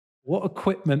What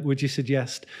equipment would you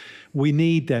suggest we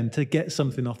need then to get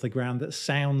something off the ground that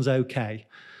sounds okay?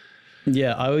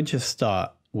 Yeah, I would just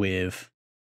start with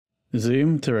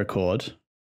Zoom to record,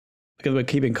 because we're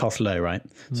keeping costs low, right?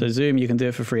 So Zoom, you can do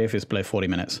it for free if it's below 40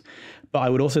 minutes. But I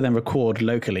would also then record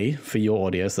locally for your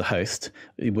audio as the host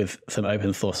with some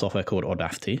open source software called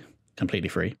Audacity, completely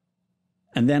free.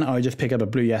 And then I would just pick up a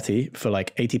Blue Yeti for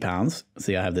like £80.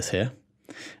 See, I have this here.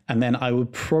 And then I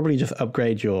would probably just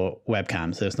upgrade your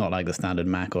webcam. So it's not like the standard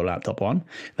Mac or laptop one.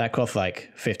 That costs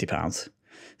like £50.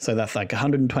 So that's like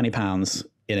 £120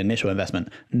 in initial investment,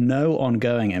 no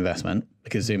ongoing investment,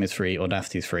 because Zoom is free,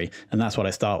 Audacity is free. And that's what I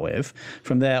start with.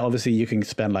 From there, obviously you can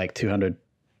spend like £200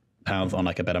 on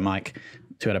like a better mic,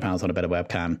 £200 on a better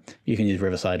webcam. You can use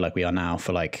Riverside like we are now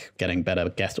for like getting better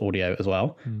guest audio as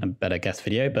well and better guest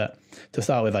video. But to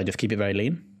start with, I just keep it very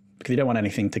lean, because you don't want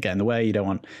anything to get in the way. You don't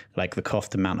want like the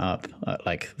cost to mount up.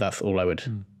 Like that's all I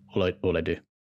would, all I do.